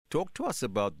Talk to us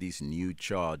about these new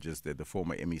charges that the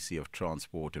former MEC of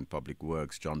Transport and Public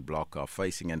Works, John Block, are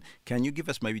facing. And can you give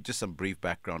us maybe just some brief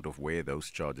background of where those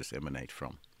charges emanate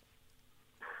from?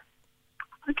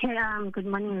 Okay, good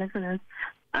morning, listeners.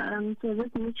 So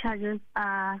these new charges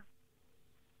that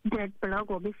Block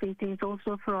will be facing is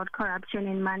also fraud, corruption,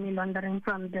 and money laundering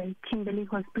from the Kimberley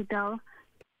Hospital,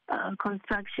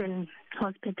 construction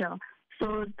hospital.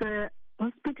 So the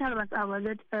hospital was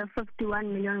awarded a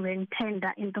 51 million rand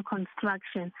tender into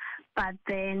construction, but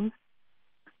then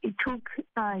it took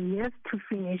years to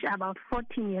finish, about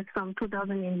 14 years from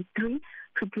 2003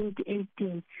 to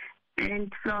 2018.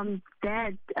 And from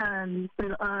that, the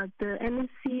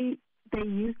MSC, they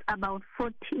used about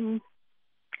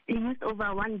they used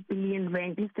over 1 billion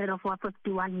rand instead of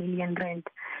 51 million rand.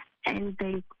 And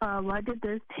they awarded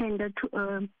this tender to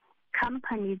a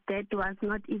company that was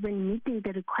not even meeting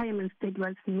the requirements that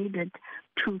was needed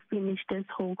to finish this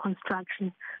whole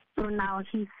construction. So now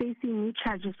he's facing new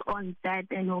charges on that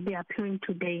and will be appearing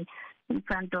today in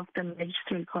front of the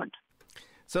Magistrate court.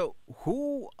 So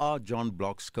who are John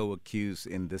Block's co-accused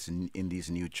in these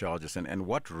new charges, and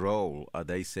what role are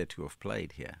they said to have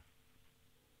played here?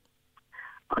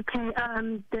 Okay,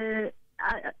 the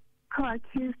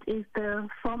co-accused is the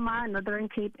former Northern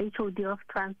Cape HOD of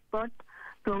Transport,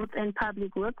 Roads and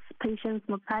Public Works, Patience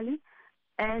Mokali,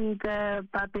 and the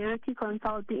Barbarity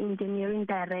Consulting Engineering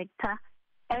Director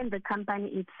and the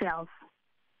company itself.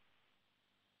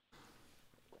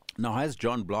 Now, has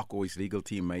John Block or his legal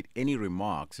team made any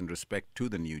remarks in respect to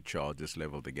the new charges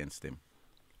leveled against him?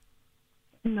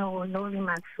 No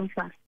remarks so far.